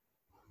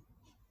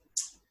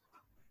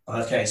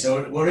Okay,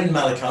 so we're in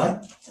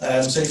Malachi.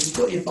 So if you've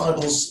got your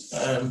Bibles,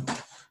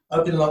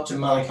 open them up to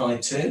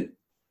Malachi 2.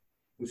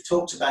 We've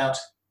talked about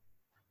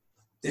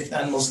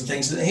different animals and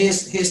things.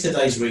 Here's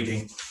today's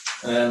reading.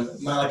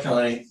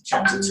 Malachi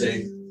chapter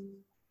 2,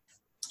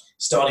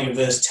 starting at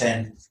verse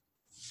 10.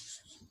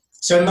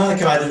 So in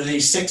Malachi, there are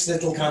these 6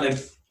 little kind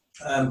of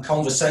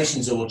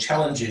conversations or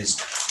challenges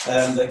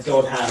that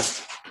God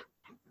has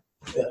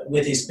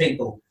with his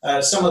people.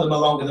 Some of them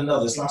are longer than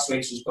others. Last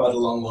week's was quite a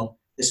long one.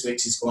 This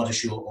week's is quite a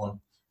short one.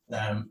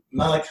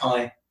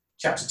 Malachi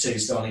chapter 2,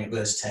 starting at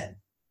verse 10.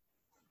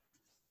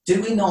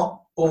 Do we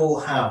not all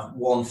have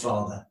one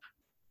Father?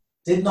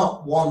 Did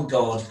not one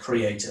God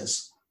create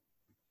us?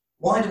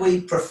 Why do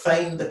we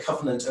profane the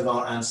covenant of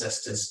our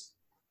ancestors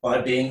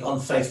by being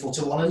unfaithful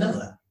to one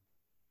another?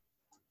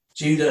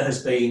 Judah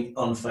has been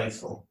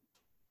unfaithful.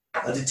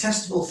 A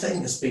detestable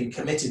thing has been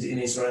committed in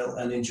Israel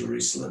and in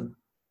Jerusalem.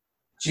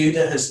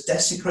 Judah has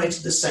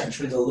desecrated the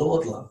sanctuary the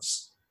Lord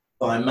loves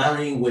by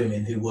marrying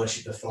women who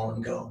worship a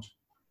foreign god.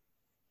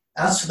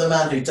 As for the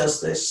man who does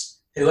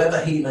this,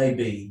 whoever he may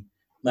be,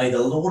 may the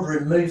Lord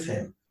remove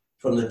him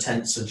from the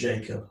tents of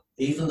Jacob,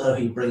 even though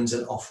he brings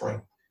an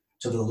offering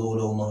to the Lord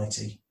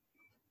Almighty.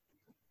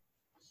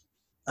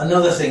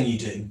 Another thing you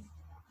do,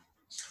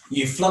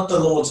 you flood the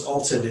Lord's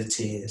altar with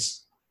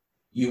tears.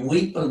 You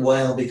weep and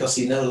wail because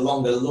he no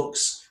longer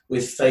looks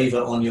with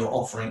favour on your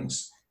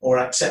offerings or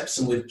accepts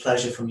them with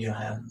pleasure from your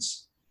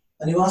hands.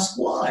 And you ask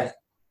why?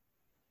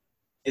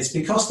 It's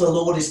because the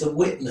Lord is the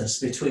witness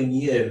between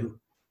you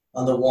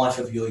and the wife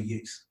of your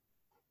youth.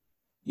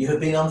 You have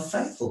been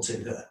unfaithful to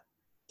her,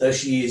 though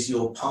she is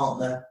your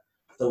partner,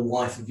 the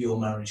wife of your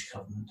marriage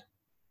covenant.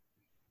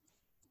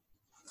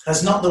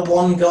 Has not the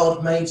one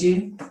God made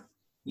you?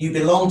 You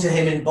belong to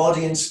him in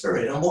body and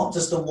spirit. And what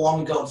does the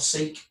one God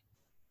seek?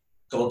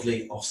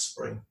 Godly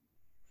offspring.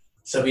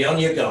 So be on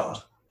your guard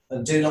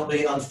and do not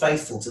be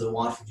unfaithful to the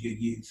wife of your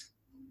youth.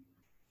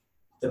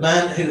 The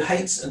man who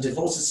hates and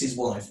divorces his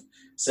wife,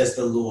 says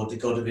the Lord, the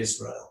God of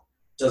Israel,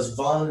 does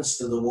violence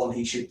to the one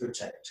he should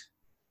protect,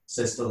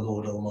 says the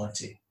Lord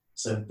Almighty.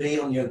 So be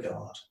on your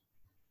guard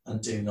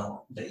and do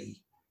not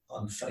be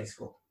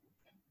unfaithful.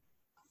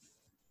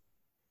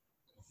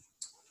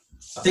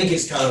 I think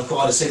it's kind of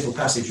quite a simple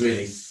passage,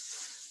 really.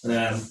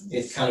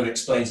 It kind of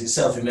explains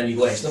itself in many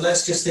ways, but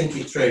let's just think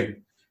it through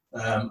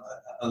a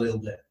little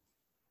bit.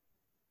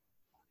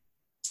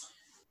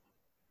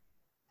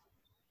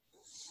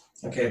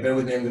 Okay, bear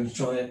with me, I'm going to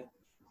try it.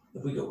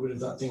 Have we got rid of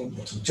that thing?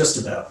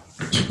 Just about.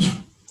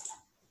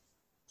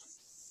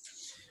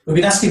 We've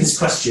been asking this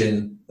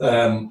question,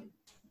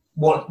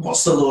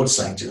 what's the Lord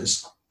saying to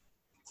us?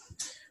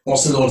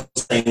 What's the Lord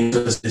saying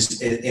to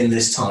us in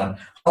this time?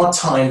 Hard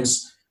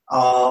times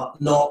are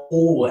not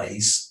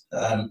always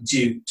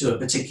due to a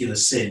particular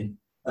sin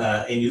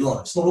in your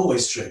life. It's not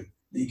always true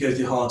that you go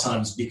through hard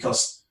times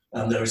because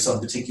there is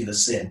some particular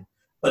sin.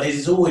 But it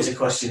is always a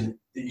question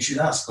that you should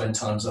ask when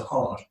times are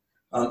hard.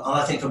 And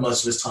I think for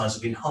most of us, times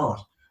have been hard.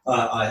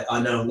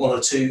 I know one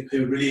or two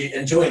who really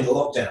enjoying the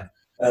lockdown,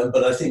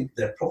 but I think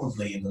they're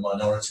probably in the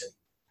minority.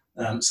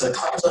 So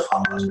times are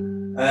hard.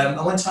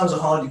 And when times are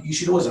hard, you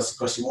should always ask the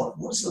question,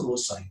 what is the Lord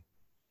saying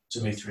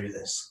to me through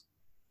this?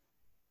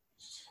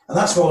 And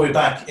that's why we're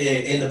back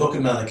in the book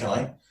of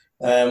Malachi.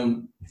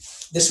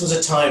 This was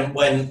a time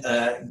when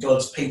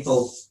God's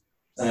people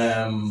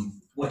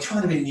were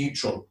kind of in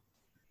neutral.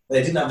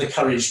 They didn't have the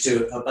courage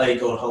to obey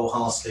God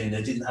wholeheartedly, and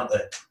they didn't have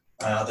the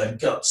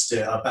guts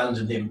to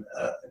abandon him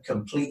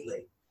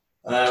completely.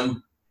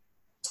 And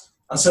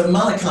so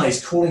Malachi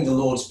is calling the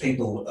Lord's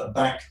people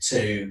back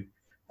to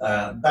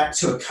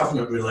a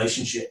covenant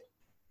relationship.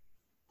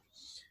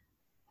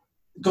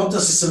 God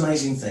does this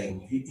amazing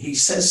thing. He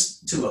says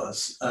to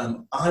us,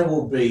 I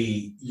will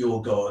be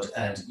your God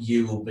and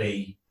you will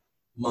be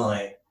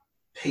my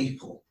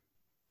people.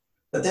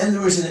 But then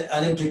there is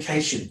an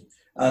implication.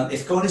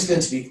 If God is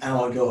going to be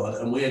our God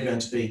and we are going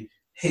to be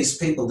his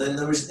people, then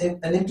there is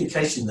an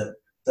implication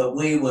that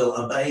we will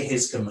obey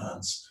his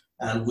commands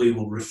and we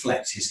will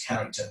reflect his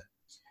character.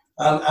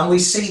 And we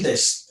see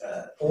this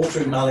all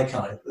through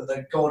Malachi,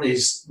 that God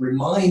is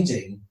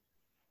reminding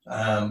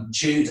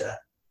Judah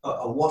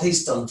of what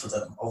he's done for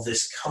them, of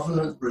this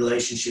covenant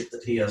relationship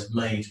that he has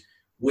made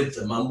with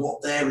them and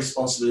what their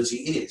responsibility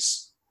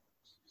is.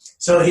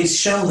 So he's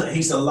shown that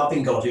he's a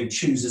loving God who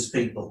chooses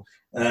people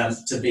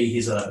to be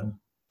his own.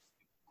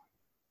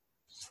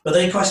 But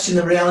they question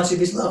the reality of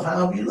his love.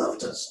 How have you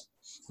loved us?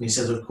 And he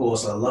says, of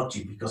course, I loved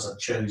you because I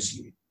chose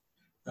you.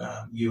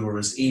 You were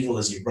as evil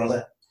as your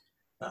brother,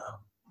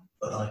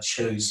 but I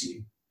chose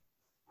you.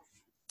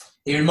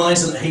 He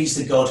reminds them that he's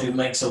the God who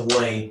makes a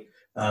way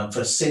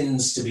for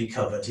sins to be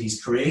covered.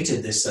 He's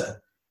created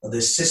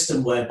this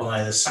system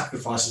whereby the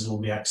sacrifices will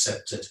be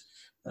accepted.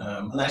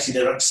 And actually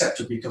they're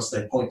accepted because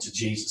they point to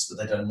Jesus, but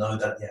they don't know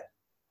that yet.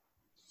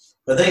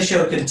 But they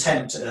show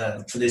contempt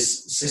for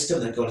this system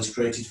that God has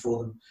created for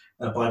them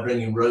by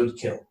bringing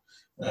roadkill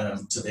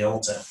to the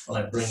altar,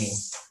 by bringing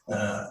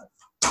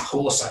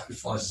poor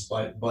sacrifices,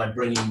 by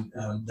bringing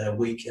their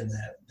weak and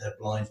their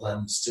blind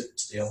lambs to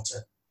the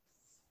altar.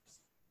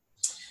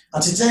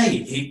 And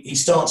today he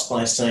starts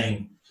by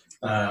saying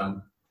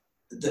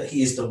that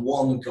he is the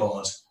one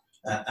God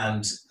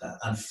and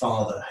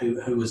Father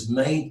who has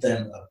made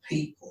them a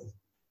people.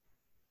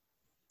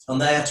 And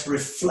they are to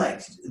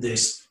reflect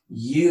this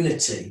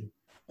unity,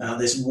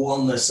 this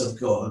oneness of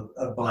God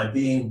by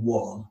being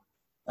one,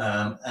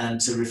 and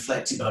to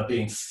reflect it by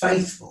being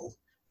faithful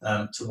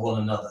to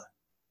one another.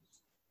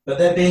 But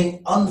they're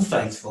being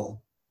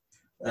unfaithful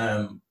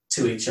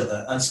to each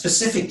other, and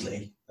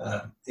specifically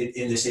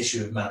in this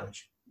issue of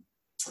marriage.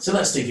 So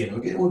let's dig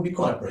in. It will be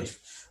quite brief,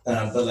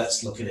 but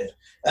let's look at it.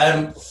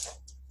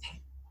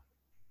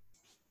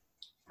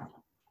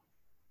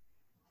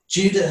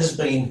 Judah has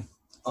been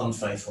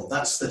unfaithful.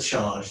 That's the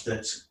charge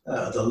that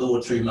the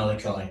Lord through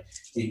Malachi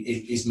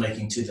is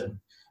making to them.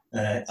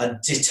 A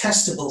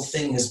detestable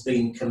thing has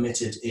been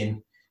committed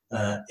in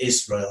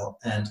Israel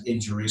and in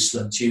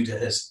Jerusalem. Judah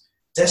has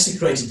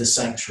desecrated the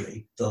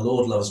sanctuary the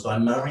Lord loves by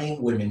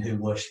marrying women who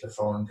worship a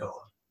foreign god.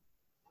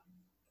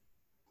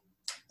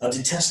 A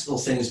detestable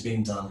thing has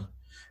been done.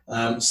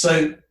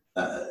 So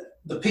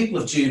the people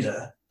of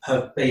Judah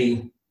have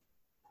been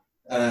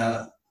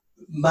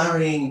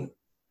marrying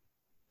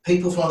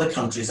people from other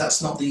countries.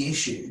 That's not the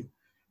issue,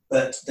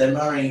 but they're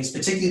marrying,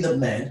 particularly the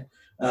men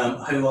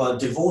who are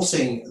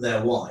divorcing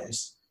their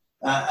wives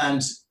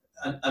and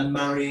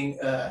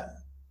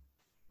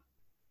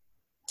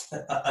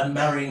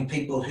marrying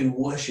people who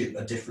worship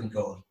a different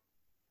god.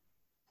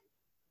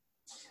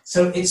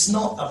 So it's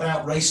not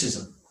about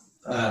racism.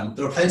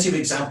 There are plenty of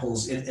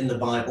examples in the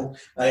Bible,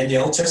 in the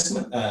Old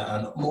Testament,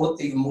 and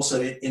even more so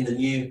in the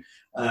New,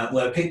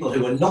 where people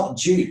who were not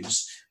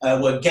Jews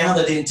were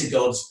gathered into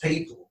God's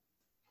people.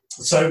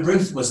 So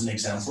Ruth was an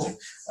example,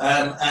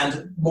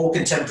 and more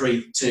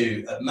contemporary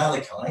to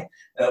Malachi.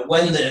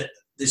 When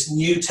this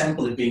new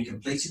temple had been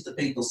completed, the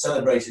people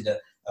celebrated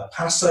a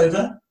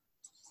Passover,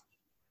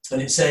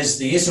 and it says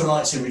the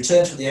Israelites who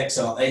returned from the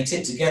exile ate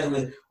it together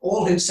with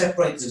all who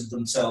separated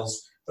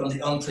themselves from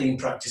the unclean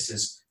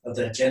practices of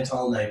their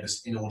Gentile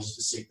neighbours in order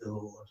to seek the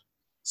Lord.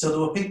 So there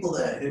were people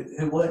there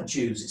who weren't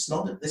Jews.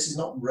 This is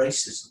not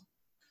racism.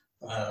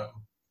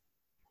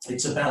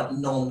 It's about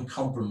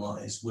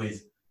non-compromise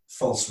with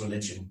false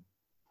religion.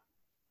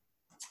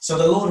 So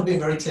the Lord had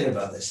been very clear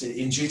about this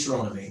in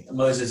Deuteronomy.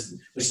 Moses,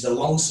 which is a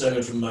long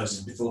sermon from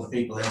Moses before the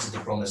people entered the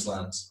promised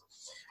lands.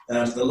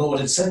 The Lord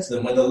had said to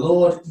them, when the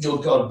Lord your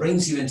God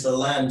brings you into the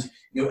land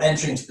you're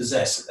entering to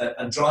possess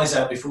and drives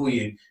out before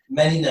you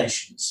many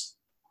nations,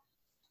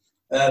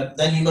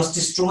 then you must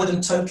destroy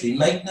them totally.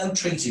 Make no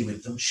treaty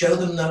with them. Show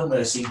them no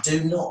mercy.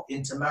 Do not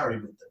intermarry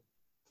with them.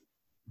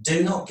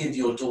 Do not give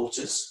your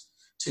daughters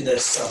to their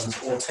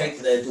sons or take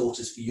their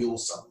daughters for your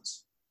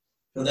sons.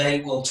 For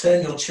they will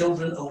turn your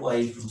children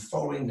away from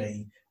following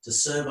me to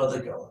serve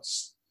other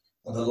gods.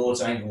 And the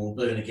Lord's anger will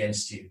burn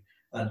against you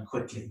and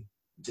quickly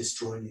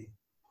destroy you.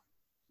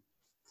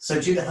 So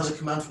Judah has a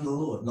command from the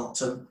Lord not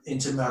to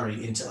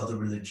intermarry into other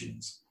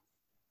religions.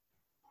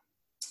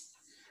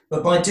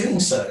 But by doing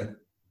so,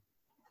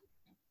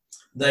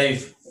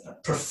 they've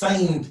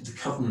profaned the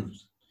covenant.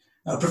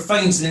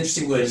 Profane is an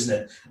interesting word,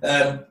 isn't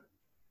it?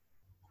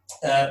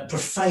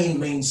 Profane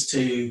means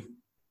to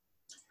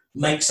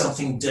make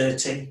something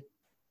dirty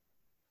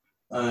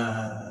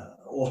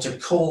or to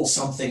call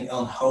something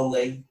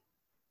unholy.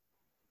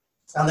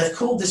 And they've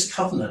called this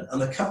covenant, and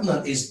the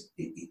covenant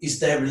is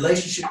their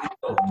relationship with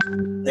God.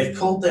 They've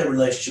called their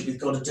relationship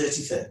with God a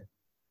dirty thing.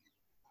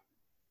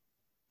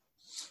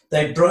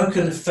 They've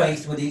broken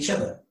faith with each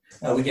other.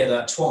 We get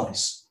that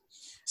twice.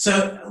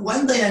 So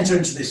when they enter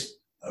into this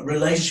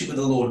relationship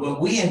with the Lord, when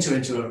we enter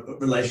into a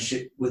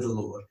relationship with the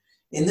Lord,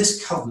 in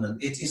this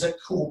covenant, it is a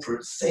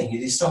corporate thing.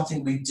 It is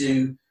something we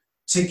do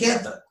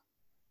together.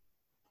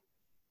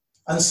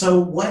 And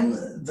so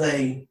when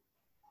they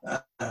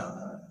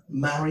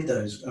marry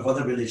those of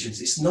other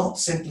religions, it's not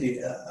simply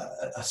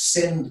a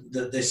sin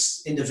that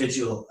this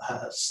individual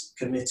has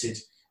committed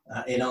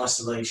in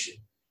isolation.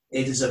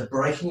 It is a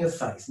breaking of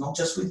faith, not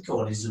just with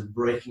God, it is a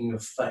breaking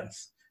of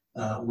faith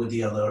with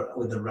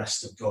the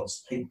rest of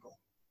God's people.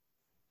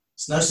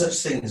 There's no such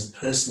thing as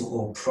personal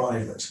or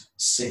private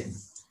sin.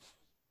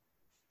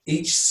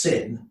 Each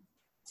sin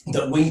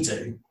that we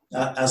do,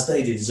 as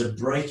they did, is a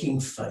breaking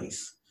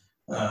faith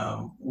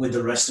with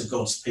the rest of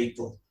God's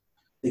people.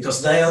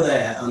 Because they are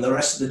there and the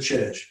rest of the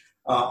church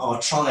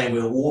are trying,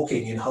 we're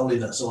walking in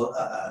holiness,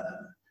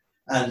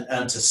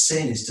 and to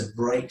sin is to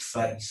break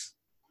faith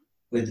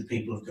with the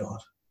people of God.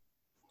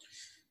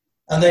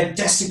 And they've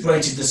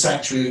desecrated the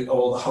sanctuary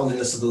or the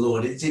holiness of the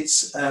Lord.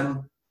 It's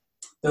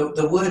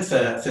the word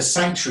for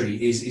sanctuary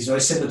is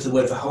very similar to the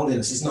word for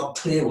holiness. It's not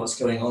clear what's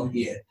going on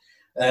here.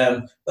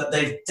 But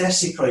they've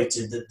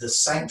desecrated the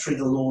sanctuary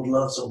the Lord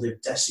loves, or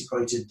they've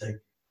desecrated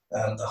the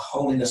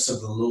holiness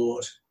of the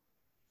Lord.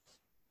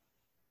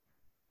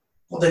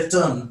 What they've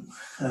done,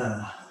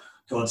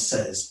 God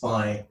says,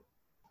 by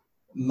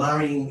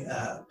marrying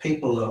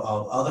people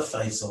of other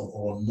faiths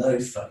or no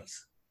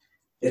faith,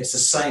 it's the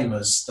same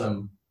as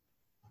them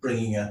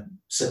bringing a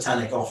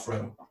satanic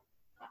offering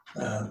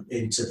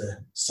into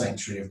the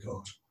sanctuary of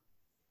God.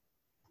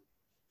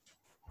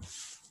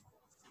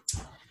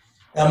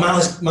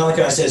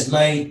 Malachi says,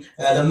 may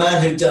the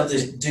man who do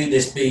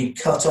this be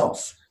cut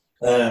off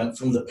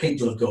from the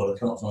people of God. I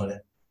can't find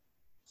it.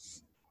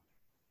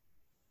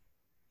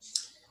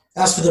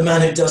 As for the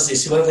man who does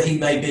this, whoever he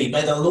may be,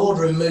 may the Lord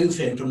remove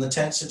him from the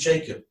tents of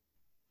Jacob,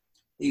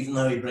 even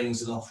though he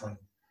brings an offering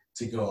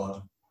to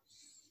God.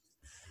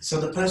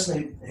 So the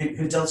person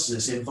who does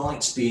this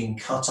invites being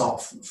cut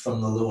off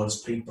from the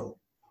Lord's people,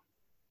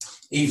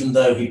 even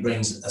though he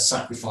brings a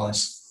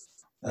sacrifice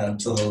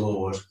to the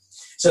Lord.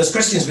 So as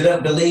Christians, we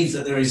don't believe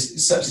that there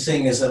is such a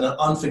thing as an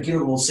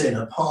unforgivable sin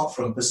apart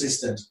from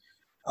persistent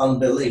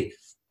unbelief.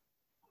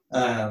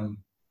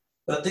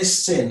 But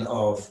this sin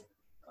of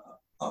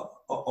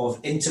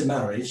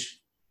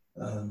intermarriage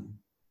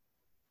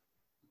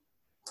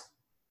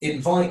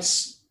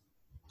invites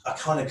a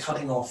kind of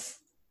cutting off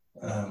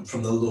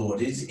from the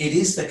Lord. It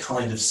is the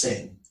kind of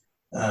sin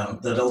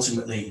that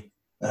ultimately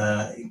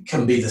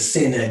can be the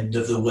thin end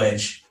of the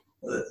wedge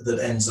that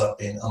ends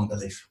up in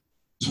unbelief.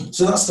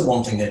 So that's the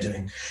one thing they're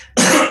doing.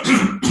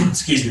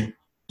 Excuse me.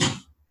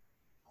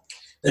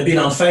 They've been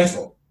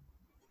unfaithful.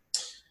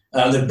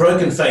 They've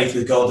broken faith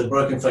with God. They've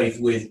broken faith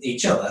with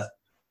each other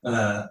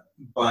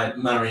by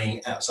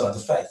marrying outside the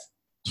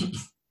faith.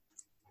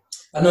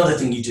 Another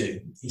thing you do,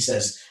 he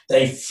says,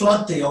 they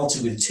flood the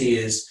altar with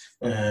tears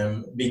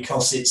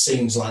because it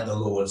seems like the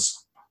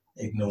Lord's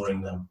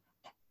ignoring them.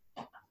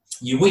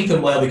 You weep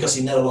and wail because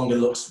he no longer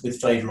looks with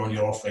favour on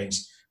your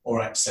offerings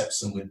or accepts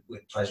them with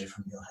pleasure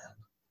from your hand.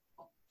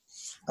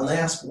 And they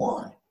ask,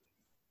 why?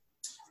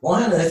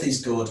 Why on earth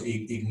is God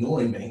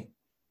ignoring me?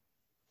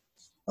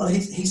 Well,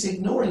 he's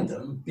ignoring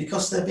them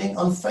because they're being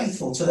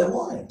unfaithful to their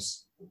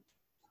wives.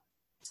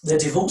 They're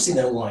divorcing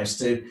their wives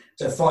to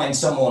find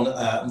someone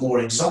more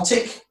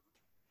exotic,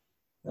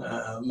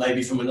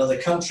 maybe from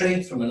another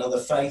country, from another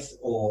faith,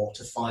 or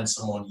to find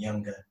someone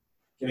younger,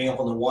 giving up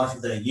on the wife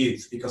of their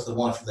youth because the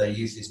wife of their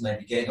youth is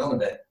maybe getting on a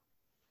bit,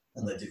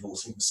 and they're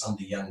divorcing for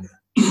somebody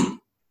younger.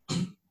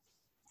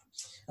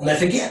 And they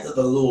forget that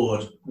the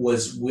Lord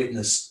was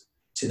witness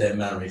to their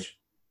marriage.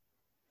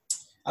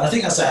 And I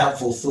think that's a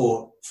helpful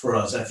thought for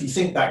us. If you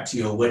think back to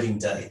your wedding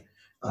day,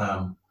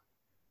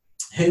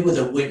 who were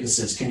the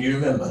witnesses? Can you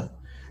remember?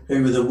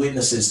 Who were the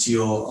witnesses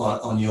to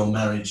on your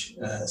marriage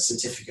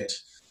certificate?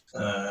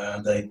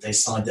 They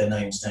signed their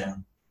names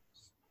down.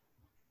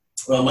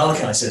 Well,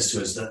 Malachi says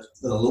to us that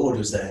the Lord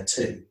was there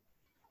too,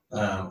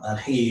 and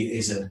he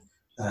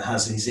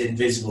has his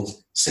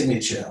invisible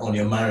signature on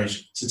your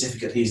marriage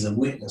certificate. He's a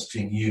witness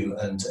between you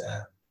and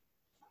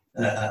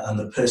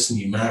the person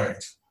you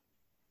married.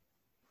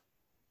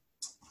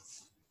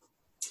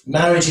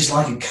 Marriage is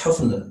like a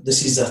covenant.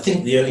 This is, I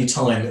think, the only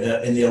time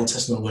in the Old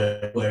Testament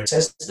where it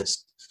says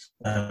this,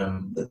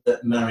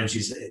 that marriage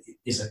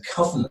is a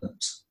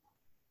covenant.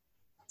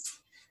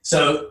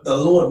 So the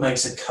Lord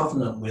makes a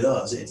covenant with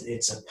us.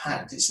 It's a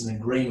pact, it's an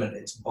agreement,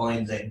 it's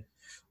binding.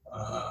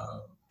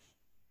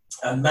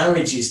 And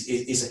marriage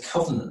is a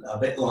covenant, a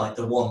bit like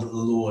the one that the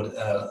Lord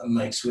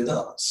makes with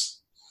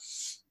us.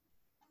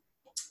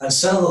 And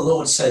so the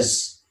Lord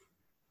says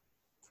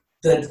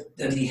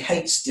that he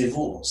hates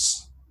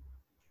divorce.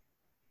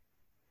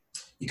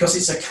 Because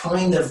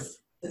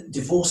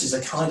divorce is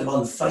a kind of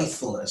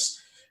unfaithfulness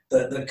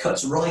that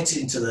cuts right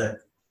into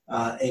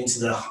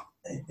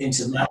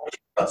marriage.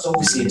 Cuts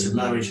obviously into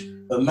marriage,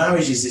 but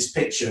marriage is this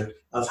picture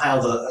of how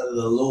the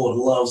Lord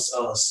loves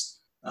us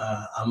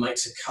and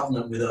makes a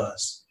covenant with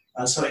us,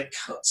 and so it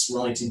cuts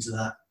right into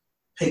that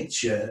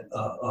picture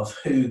of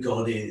who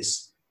God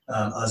is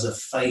as a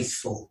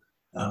faithful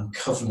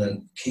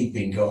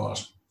covenant-keeping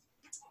God.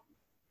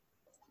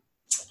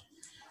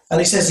 And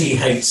he says he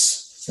hates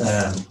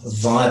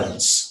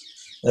violence.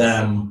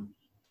 The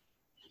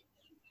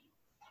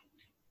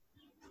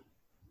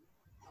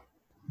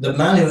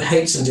man who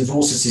hates and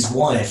divorces his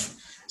wife,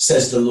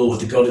 says the Lord,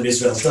 the God of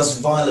Israel, does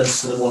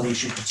violence to the one he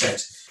should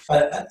protect.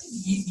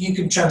 You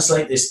can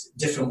translate this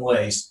different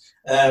ways.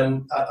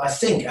 I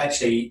think,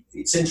 actually,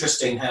 it's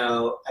interesting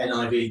how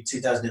NIV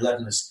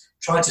 2011 has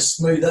tried to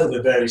smooth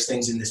over various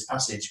things in this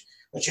passage,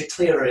 which are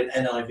clearer in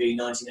NIV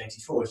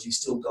 1984, if you've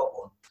still got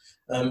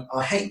one.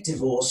 I hate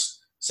divorce,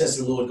 says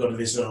the Lord God of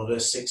Israel,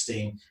 verse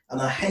 16,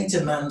 and I hate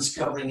a man's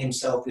covering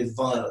himself with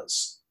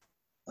violence,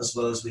 as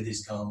well as with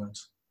his garment.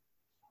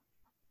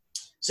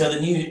 So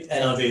the new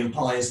NIV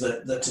implies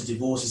that to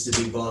divorce is to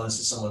do violence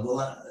to someone.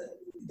 Well,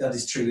 that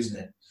is true, isn't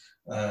it?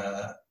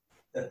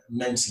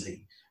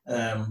 Mentally.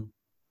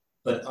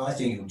 But I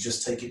think it would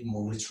just take it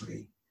more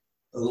literally.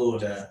 The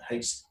Lord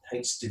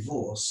hates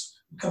divorce.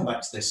 We'll come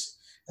back to this.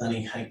 And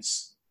he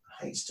hates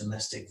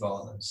domestic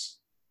violence.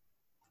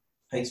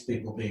 Hates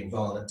people being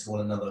violent to one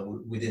another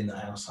within the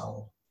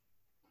household.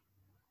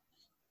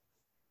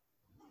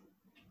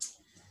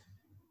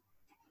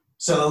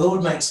 So the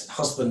Lord makes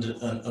husband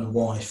and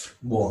wife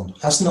one.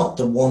 Has not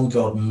the one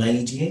God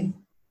made you?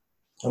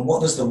 And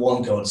what does the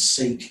one God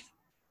seek?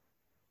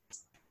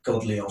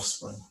 Godly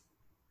offspring.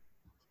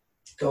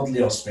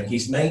 Godly offspring.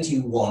 He's made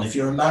you one. If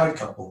you're a married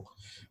couple,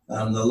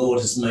 the Lord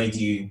has made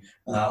you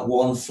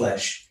one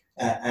flesh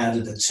out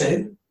of the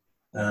two.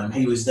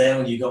 He was there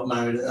when you got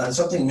married, and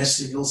something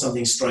mystical,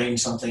 something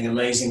strange, something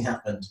amazing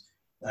happened.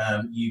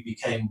 You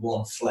became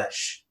one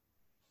flesh.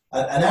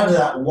 And out of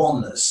that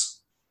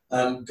oneness,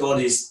 God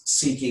is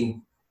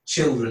seeking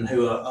children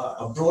who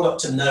are brought up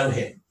to know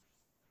him.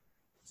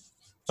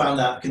 Found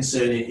that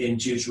concern in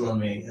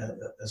Deuteronomy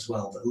as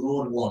well. The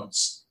Lord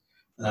wants,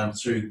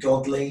 through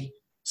godly,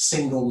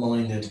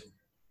 single-minded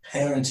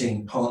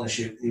parenting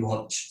partnership, he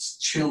wants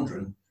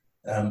children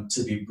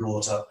to be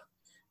brought up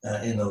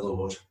in the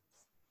Lord.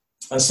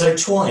 And so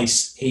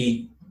twice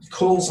he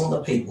calls on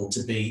the people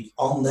to be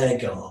on their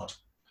guard,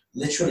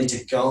 literally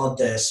to guard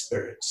their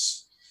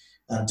spirits,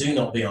 and do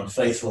not be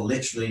unfaithful,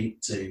 literally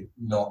to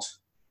not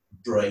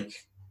break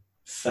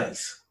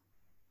faith.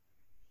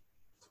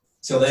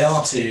 So they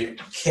are to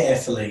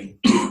carefully,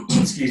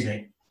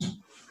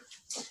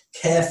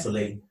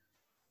 carefully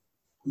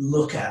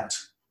look at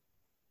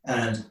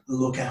and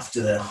look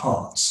after their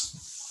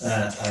hearts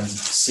and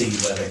see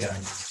where they're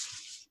going.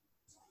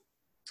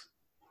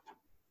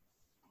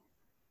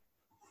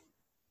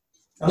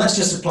 And let's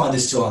just apply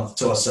this to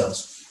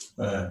ourselves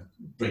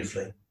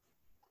briefly.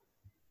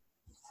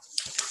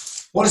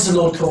 What is the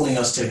Lord calling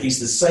us to? He's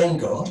the same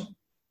God.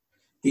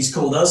 He's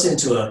called us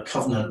into a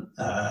covenant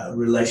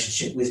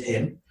relationship with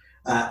him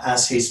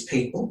as his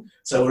people.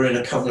 So we're in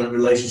a covenant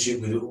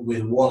relationship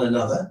with one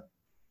another.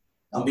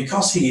 And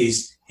because he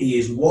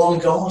is one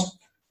God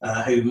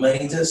who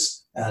made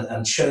us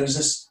and chose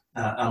us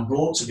and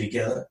brought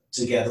together,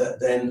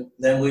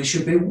 then we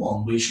should be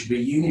one. We should be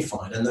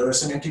unified. And there are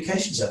some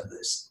implications out of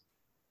this.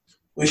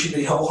 We should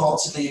be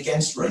wholeheartedly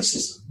against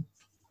racism.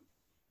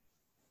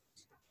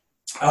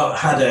 I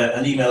had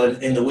an email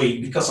in the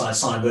week, because I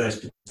signed various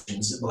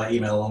petitions by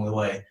email along the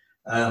way,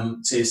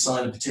 to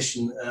sign a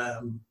petition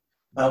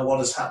about what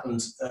has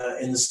happened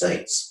in the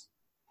States.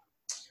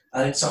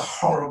 And it's a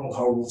horrible,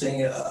 horrible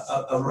thing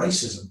of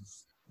racism.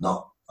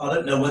 I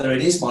don't know whether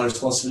it is my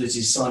responsibility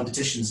to sign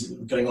petitions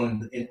going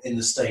on in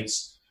the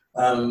States,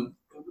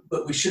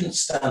 but we shouldn't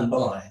stand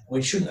by.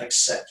 We shouldn't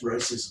accept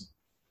racism,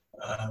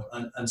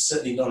 and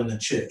certainly not in the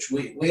church.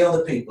 We are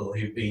the people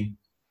who've been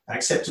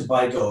accepted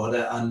by God,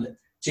 and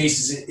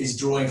Jesus is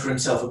drawing for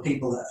himself a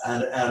people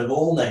out of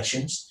all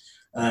nations,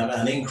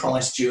 and in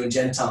Christ, Jew and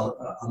Gentile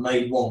are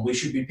made one. We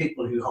should be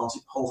people who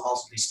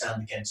wholeheartedly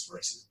stand against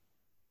racism.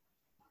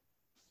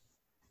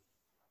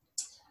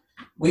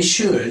 We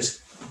should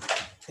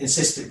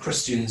insist that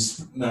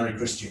Christians marry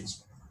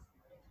Christians.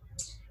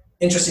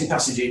 Interesting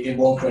passage in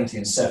 1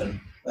 Corinthians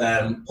 7.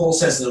 Paul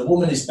says that a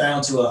woman is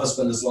bound to her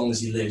husband as long as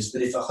he lives,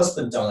 but if her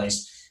husband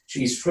dies,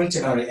 she is free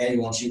to marry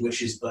anyone she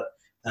wishes, but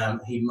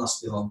he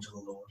must belong to the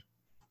Lord.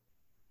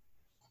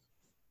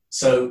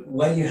 So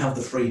when you have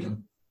the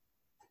freedom,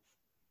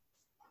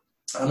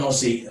 and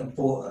obviously,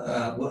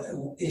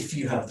 if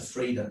you have the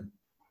freedom,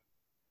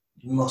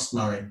 you must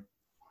marry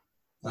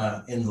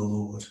in the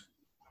Lord.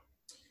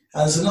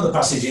 And there's another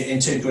passage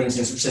in 2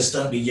 Corinthians which says,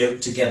 don't be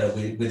yoked together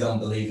with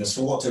unbelievers.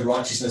 For what do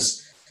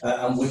righteousness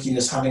and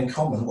wickedness have in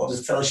common? What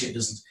does fellowship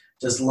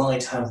does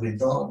light have with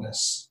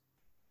darkness?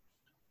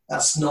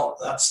 That's not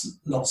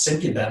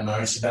simply about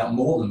marriage, it's about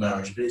more than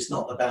marriage, but it's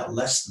not about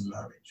less than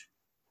marriage.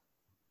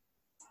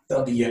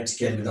 Don't be yoked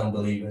together with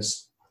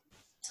unbelievers.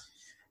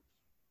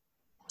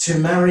 To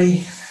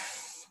marry,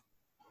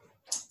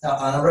 and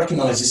I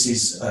recognise this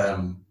is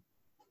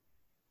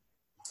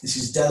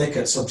a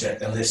delicate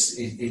subject, and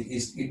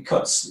it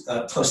cuts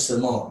close to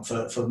the mark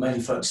for many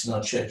folks in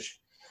our church.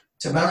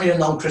 To marry a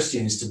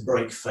non-Christian is to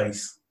break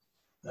faith.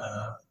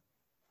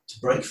 To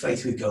break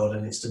faith with God,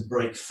 and it's to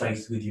break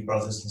faith with your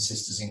brothers and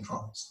sisters in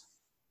Christ.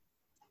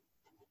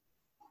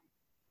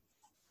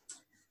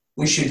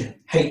 We should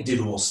hate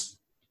divorce,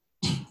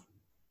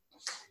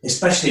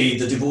 especially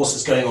the divorce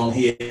that's going on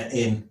here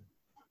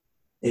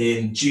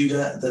in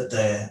Judah, that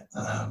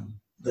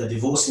they're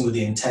divorcing with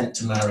the intent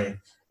to marry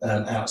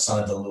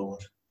outside the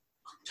Lord.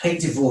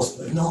 Hate divorce,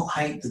 but not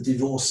hate the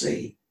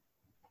divorcee.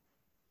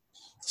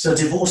 So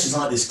divorce is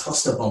like this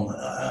cluster bomb.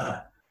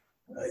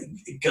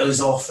 It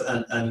goes off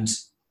and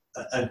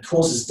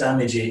causes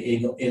damage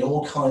in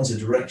all kinds of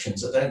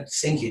directions. I don't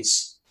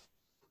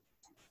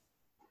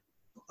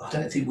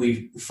think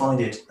we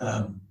find it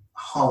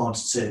hard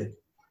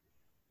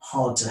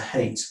to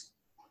hate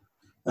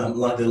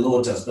like the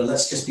Lord does. But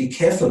let's just be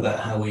careful about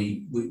how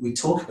we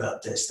talk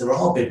about this. There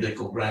are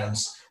biblical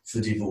grounds for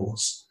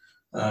divorce,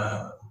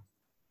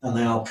 and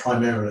they are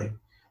primarily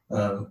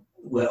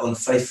where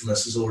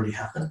unfaithfulness has already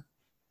happened.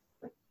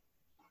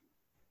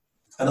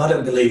 And I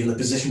don't believe in the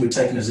position we've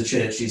taken as a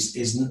church is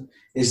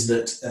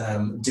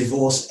that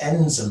divorce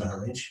ends a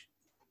marriage,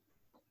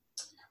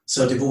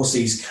 so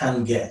divorcees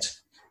can get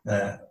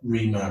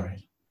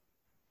remarried.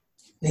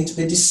 Need to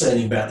be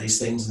discerning about these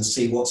things and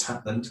see what's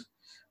happened.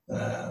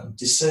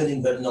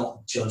 Discerning but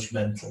not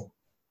judgmental.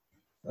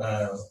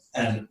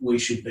 And we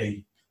should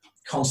be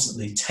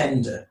constantly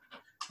tender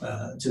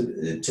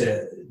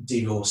to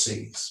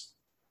divorcees.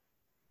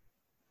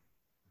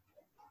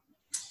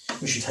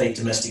 We should hate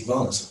domestic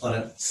violence. I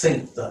don't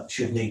think that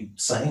should need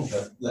saying,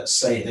 but let's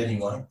say it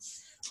anyway.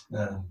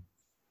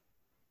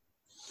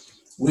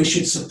 We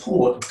should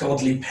support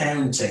godly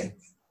parenting.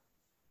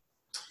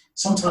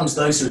 Sometimes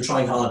those who are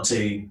trying hard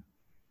to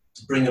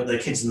bring up their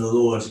kids in the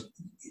Lord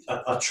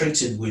are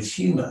treated with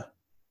humour,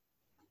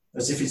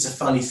 as if it's a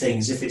funny thing,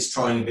 as if it's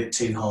trying a bit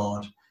too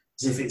hard,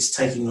 as if it's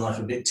taking life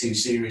a bit too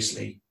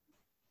seriously.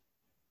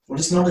 Well,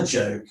 it's not a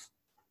joke.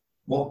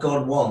 What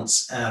God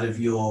wants out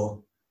of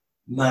your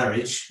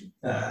marriage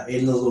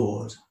in the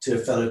Lord to a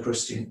fellow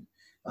Christian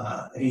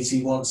is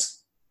he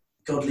wants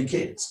godly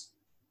kids.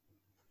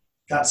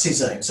 That's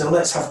his aim. So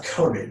let's have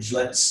courage.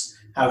 Let's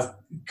have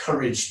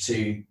courage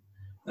to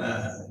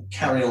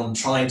carry on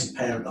trying to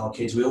parent our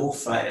kids. We all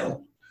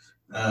fail.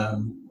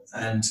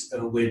 And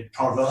we're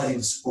providing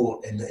the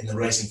support in the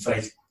Raising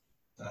Faith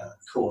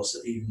course,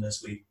 even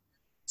as we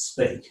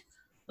speak.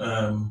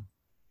 But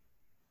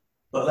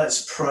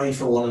let's pray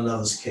for one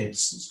another's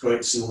kids. It's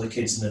great to see all the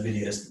kids in the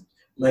videos.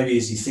 Maybe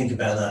as you think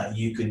about that,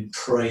 you could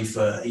pray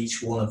for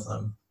each one of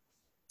them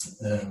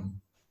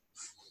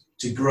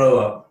to grow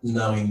up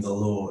knowing the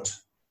Lord.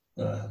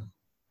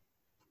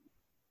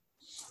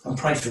 And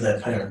pray for their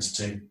parents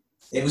too.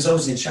 It was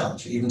always a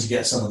challenge, even to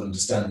get some of them to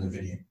stand in the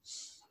video.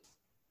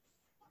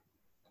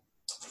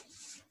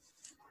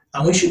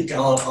 And we should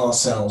guard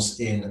ourselves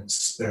in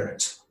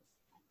spirit.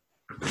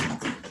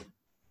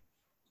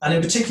 And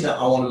in particular,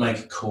 I want to make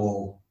a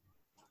call.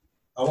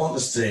 I want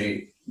us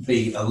to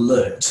be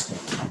alert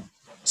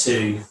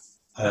to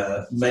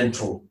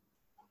mental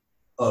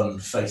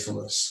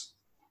unfaithfulness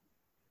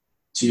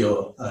to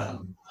your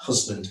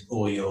husband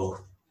or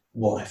your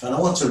wife. And I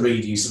want to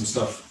read you some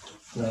stuff.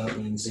 You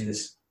can see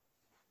this.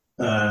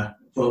 A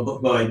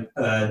book by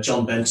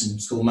John Benton.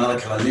 It's called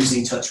Malachi,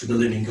 Losing Touch with the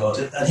Living God.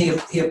 And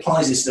he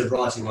applies this in a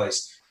variety of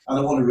ways. And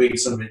I want to read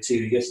some of it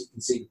too. I guess you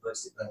can see the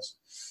post-it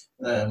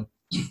notes.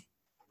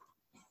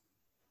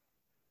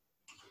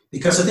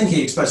 Because I think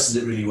he expresses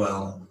it really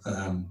well.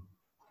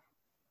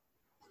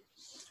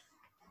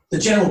 The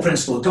general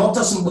principle, God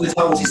doesn't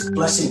withhold his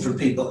blessing from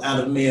people out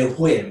of mere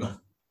whim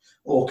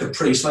or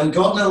caprice. When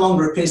God no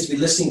longer appears to be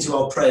listening to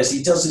our prayers,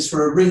 he does this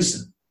for a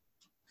reason.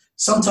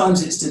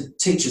 Sometimes it's to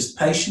teach us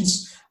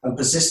patience and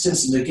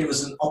persistence and to give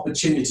us an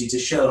opportunity to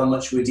show how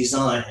much we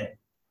desire him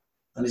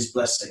and his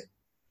blessing.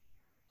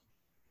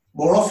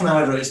 More often,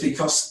 however, it's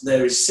because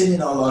there is sin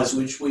in our lives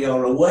which we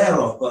are aware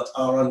of but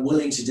are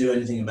unwilling to do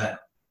anything about.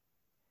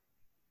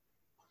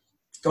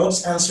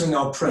 God's answering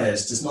our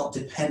prayers does not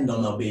depend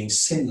on our being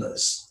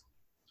sinless.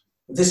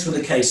 If this were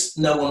the case,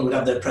 no one would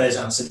have their prayers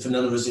answered, for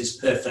none of us is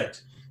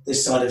perfect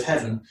this side of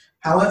heaven.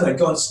 However,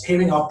 God's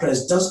hearing our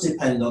prayers does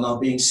depend on our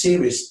being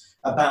serious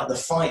about the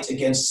fight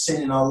against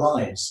sin in our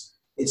lives.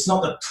 It's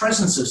not the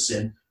presence of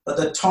sin, but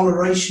the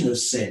toleration of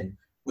sin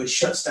which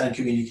shuts down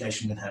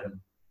communication with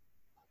heaven.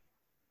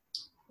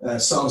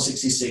 Psalm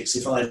 66,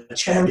 if I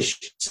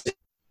cherished sin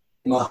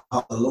in my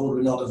heart, the Lord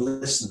would not have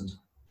listened.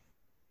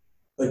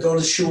 But God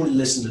has surely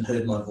listened and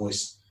heard my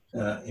voice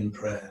in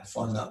prayer. I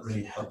find that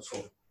really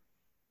helpful.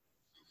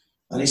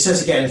 And he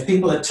says again, if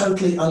people are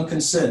totally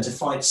unconcerned to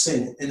fight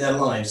sin in their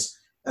lives,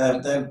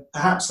 then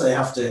perhaps they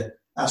have to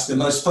ask the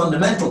most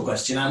fundamental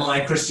question, am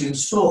I a Christian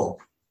at all?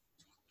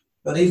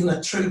 But even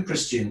a true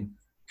Christian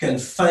can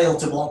fail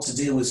to want to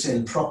deal with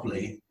sin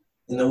properly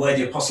in the way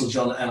the Apostle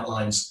John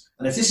outlines.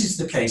 And if this is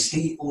the case,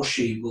 he or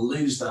she will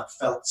lose that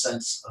felt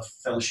sense of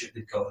fellowship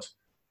with God,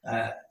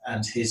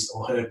 and his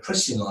or her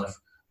Christian life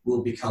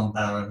will become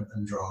barren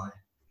and dry.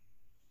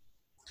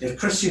 If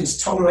Christians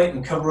tolerate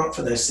and cover up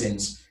for their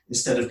sins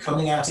instead of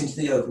coming out into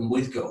the open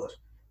with God,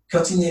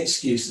 cutting the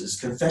excuses,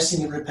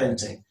 confessing and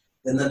repenting,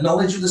 then the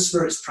knowledge of the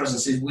Spirit's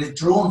presence is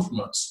withdrawn from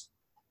us.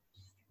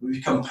 We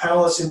become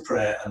powerless in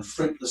prayer and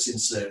fruitless in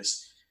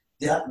service.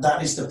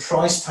 That is the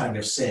price tag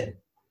of sin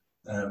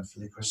for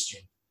the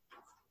Christian.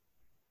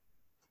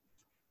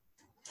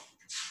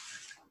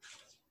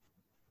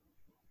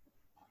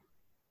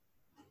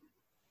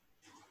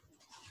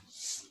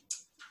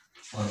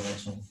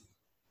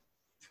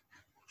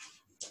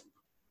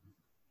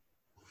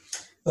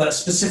 But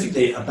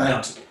specifically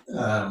about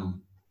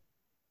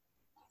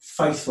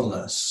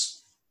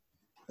faithfulness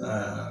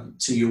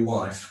to your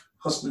wife,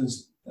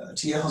 husbands,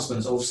 to your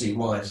husbands, obviously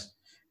wives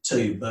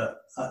too. But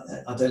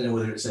I don't know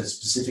whether it says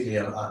specifically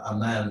a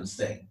man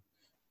thing.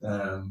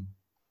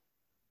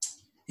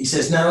 He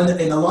says, now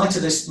in the light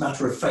of this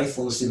matter of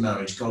faithfulness in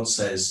marriage, God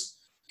says,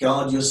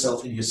 guard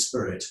yourself in your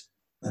spirit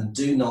and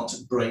do not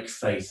break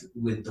faith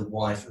with the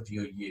wife of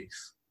your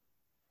youth.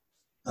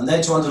 And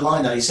then to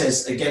underline that, he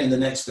says again in the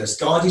next verse,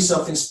 guard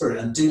yourself in spirit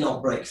and do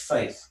not break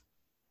faith.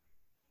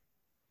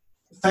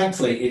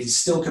 Thankfully, it is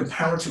still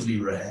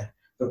comparatively rare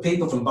for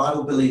people from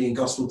Bible-believing,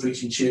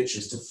 gospel-preaching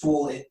churches to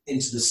fall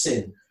into the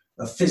sin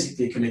of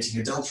physically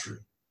committing adultery.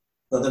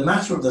 But the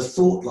matter of the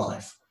thought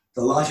life,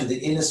 the life of the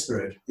inner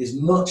spirit,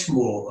 is much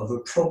more of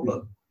a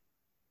problem.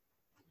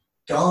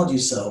 Guard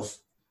yourself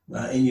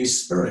in your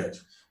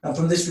spirit. And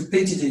from this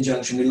repeated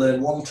injunction, we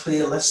learn one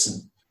clear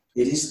lesson.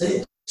 It is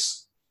this.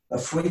 A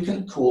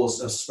frequent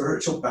cause of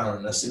spiritual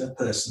barrenness in a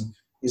person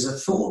is a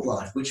thought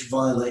life which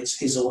violates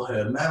his or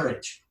her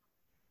marriage.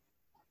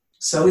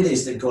 So it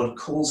is that God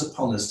calls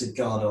upon us to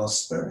guard our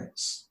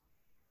spirits.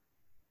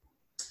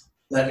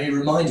 Let me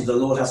remind you, the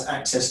Lord has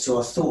access to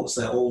our thoughts.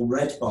 They're all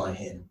read by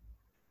him.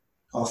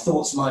 Our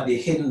thoughts might be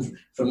hidden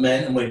from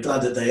men, and we're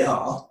glad that they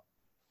are,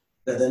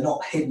 but they're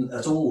not hidden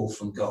at all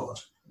from God.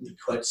 He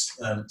quotes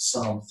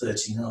Psalm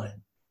 39.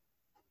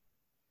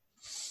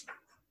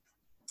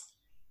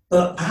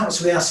 But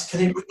perhaps we ask,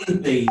 can it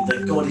really be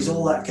that God is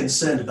all that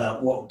concerned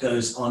about what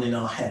goes on in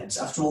our heads?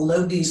 After all,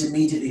 nobody's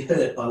immediately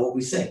hurt by what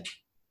we think.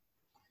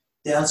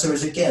 The answer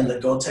is again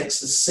that God takes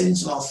the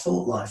sins of our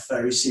thought life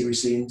very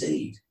seriously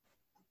indeed.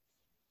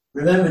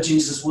 Remember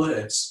Jesus'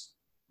 words.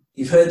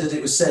 You've heard that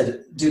it was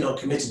said, do not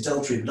commit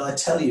adultery, but I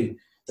tell you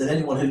that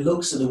anyone who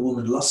looks at a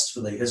woman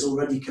lustfully has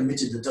already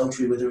committed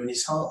adultery with her in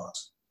his heart.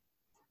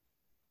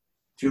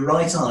 If your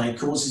right eye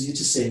causes you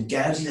to sin,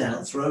 gouge it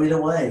out, throw it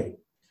away.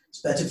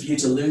 It's better for you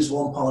to lose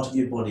one part of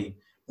your body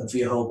than for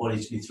your whole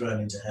body to be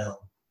thrown into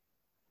hell.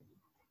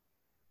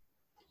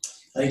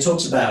 And he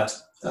talks about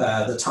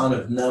the time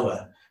of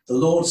Noah. The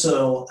Lord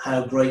saw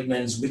how great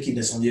men's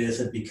wickedness on the earth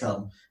had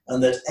become,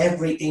 and that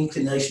every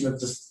inclination of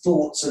the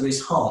thoughts of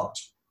his heart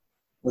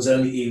was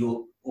only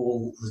evil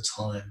all the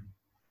time.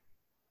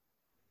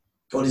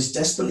 God is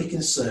desperately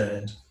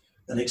concerned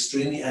and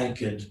extremely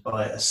anchored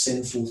by a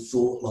sinful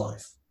thought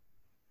life.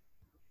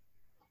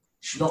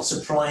 It should not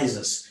surprise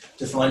us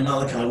to find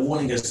Malachi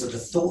warning us that a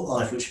thought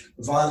life which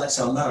violates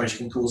our marriage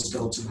can cause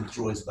God to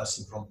withdraw his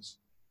blessing from us.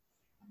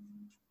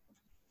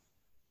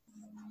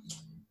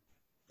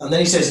 And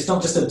then he says it's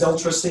not just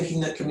adulterous thinking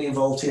that can be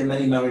involved here.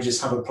 Many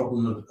marriages have a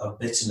problem of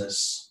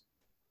bitterness.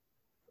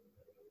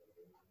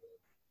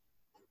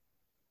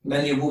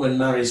 Many a woman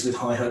marries with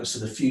high hopes for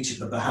the future,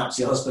 but perhaps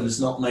your husband has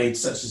not made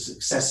such a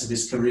success of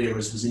his career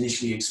as was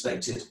initially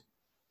expected.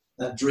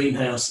 That dream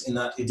house in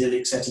that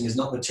idyllic setting has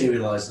not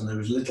materialised, and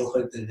there is little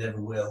hope that it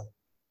ever will.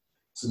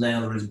 So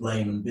now there is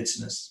blame and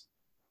bitterness.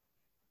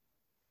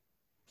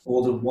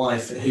 Or the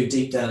wife who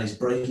deep down is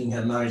breaking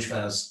her marriage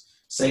vows,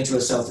 saying to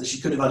herself that she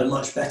could have had a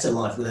much better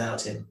life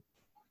without him.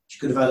 She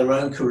could have had her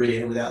own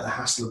career without the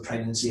hassle of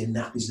pregnancy and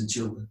nappies and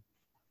children.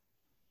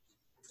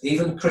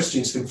 Even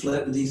Christians can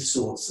flirt with these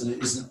thoughts, and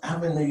it is an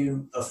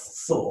avenue of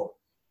thought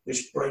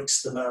which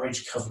breaks the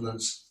marriage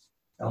covenant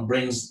and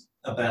brings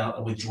about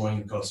a withdrawing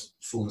of God's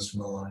fullness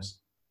from our lives.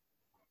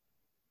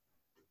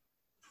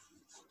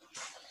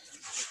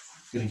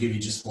 I'm going to give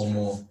you just one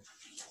more.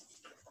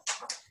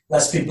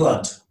 Let's be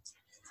blunt.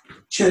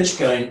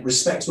 Church-going,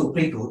 respectable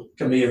people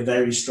can be a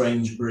very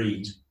strange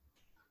breed.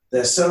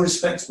 They're so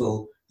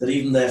respectable that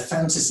even their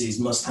fantasies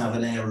must have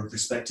an air of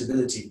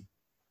respectability.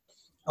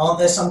 Aren't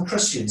there some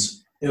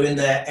Christians who, in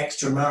their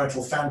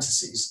extramarital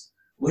fantasies,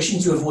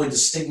 wishing to avoid the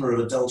stigma of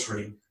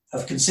adultery,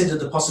 have considered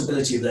the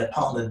possibility of their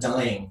partner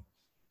dying,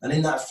 and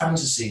in that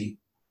fantasy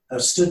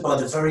have stood by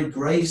the very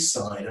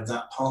graveside of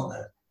that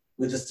partner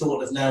with the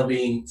thought of now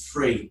being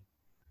free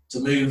to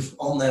move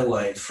on their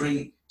way,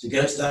 free to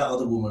go to that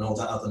other woman or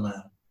that other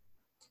man?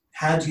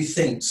 How do you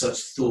think such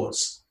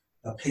thoughts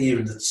appear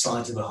in the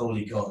sight of a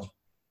holy God?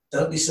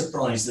 Don't be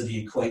surprised that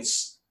he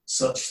equates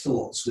such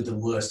thoughts with the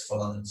worst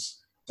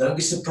violence. Don't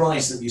be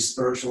surprised that your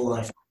spiritual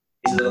life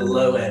is at a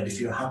low ebb if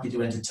you're happy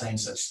to entertain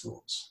such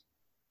thoughts.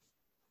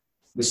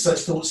 With such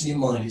thoughts in your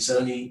mind, it's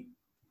only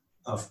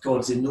of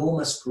God's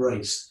enormous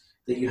grace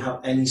that you have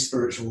any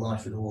spiritual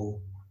life at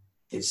all.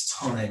 It's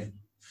time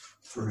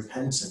for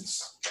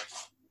repentance.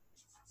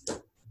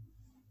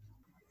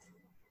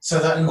 So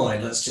that in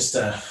mind, let's just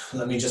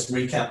let me just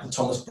recap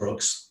Thomas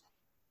Brooks,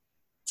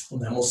 and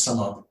then we'll sum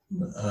up,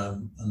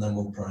 and then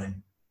we'll pray.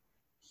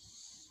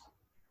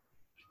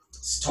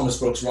 It's Thomas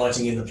Brooks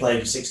writing in The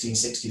Plague of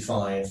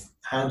 1665.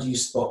 How do you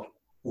spot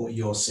what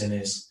your sin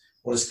is?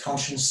 What does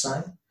conscience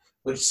say?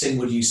 Which sin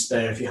would you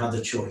spare if you had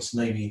the choice?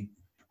 Maybe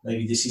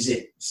this is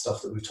it,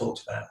 stuff that we've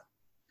talked about.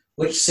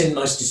 Which sin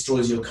most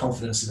destroys your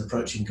confidence in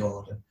approaching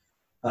God?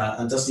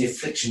 And does the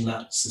affliction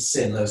match the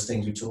sin, those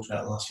things we talked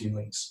about the last few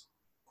weeks?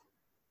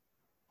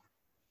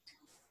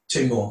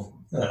 Two more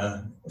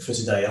for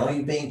today. Are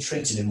you being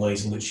treated in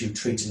ways in which you've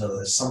treated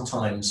others?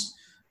 Sometimes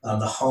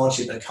the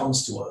hardship that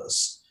comes to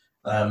us,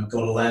 God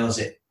allows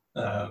it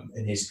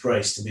in his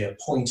grace to be a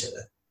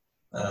pointer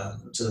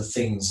to the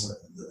things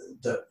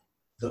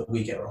that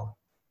we get wrong.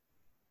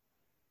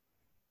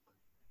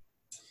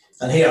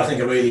 And here I think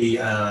a really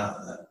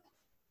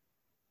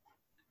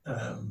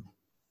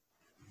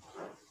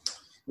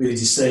really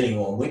discerning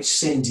one. Which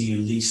sin do you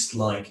least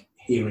like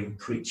hearing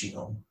preaching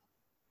on?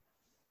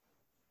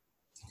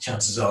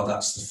 Chances are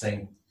that's the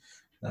thing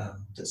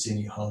that's in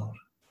your heart.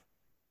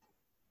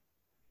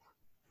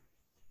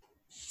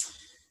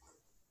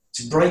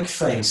 To break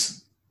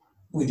faith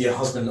with your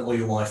husband or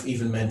your wife,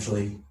 even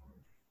mentally,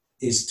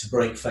 is to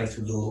break faith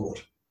with the Lord.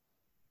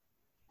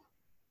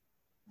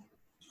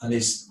 And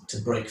is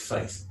to break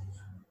faith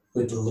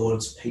with the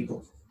Lord's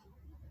people.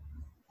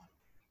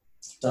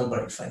 Don't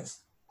break faith.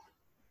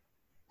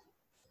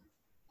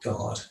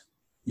 God,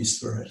 your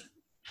spirit.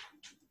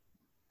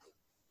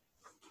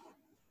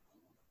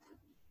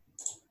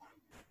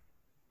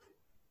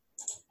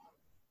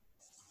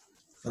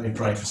 Let me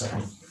pray for a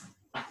second.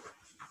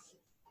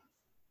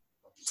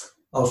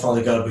 Oh,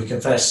 Father God, we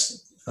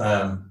confess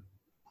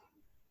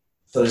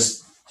that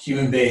as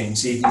human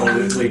beings, even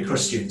though we're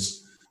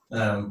Christians,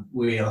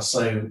 we are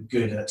so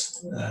good at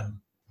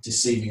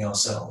deceiving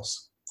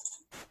ourselves.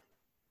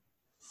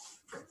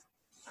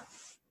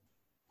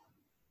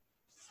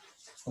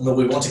 And that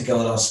we want to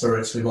guard our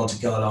spirits, we want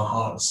to guard our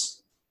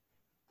hearts.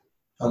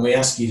 And we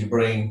ask you to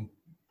bring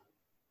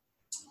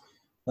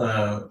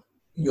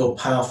your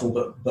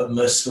powerful but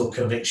merciful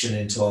conviction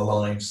into our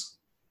lives.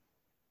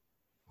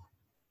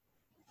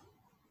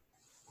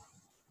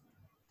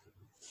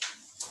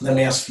 And then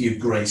we ask for your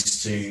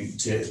grace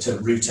to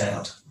root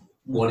out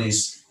what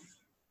is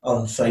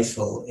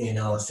unfaithful in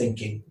our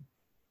thinking.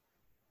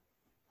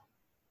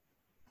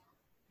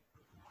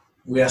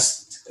 We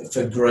ask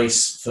for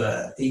grace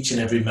for each and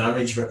every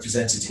marriage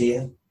represented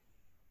here.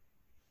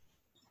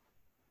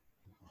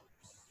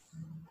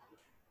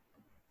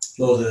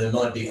 Lord, that they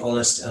might be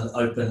honest and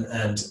open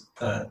and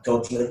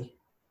godly.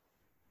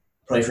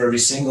 Pray for every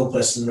single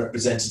person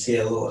represented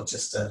here, Lord,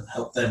 just to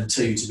help them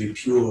too to be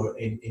pure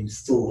in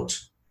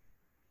thought.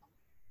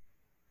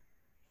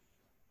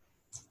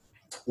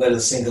 Whether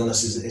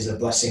singleness is a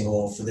blessing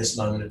or for this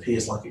moment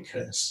appears like a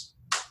curse.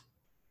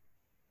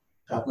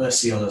 Have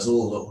mercy on us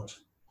all,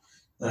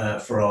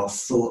 Lord, for our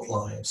thought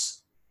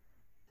lives.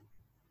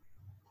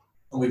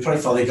 And we pray,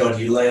 Father God,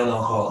 you lay on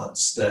our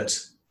hearts that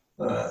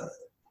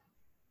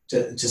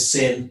to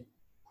sin,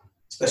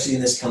 especially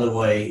in this kind of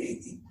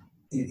way,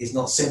 is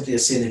not simply a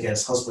sin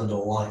against husband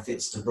or wife.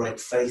 It's to break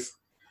faith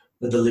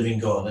with the living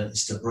God, and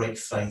it's to break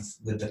faith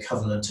with the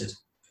covenanted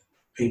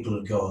people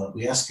of God.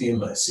 We ask for your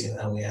mercy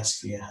and we ask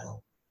for your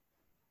help.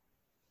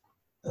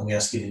 And we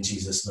ask it in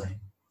Jesus' name.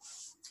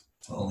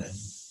 Amen.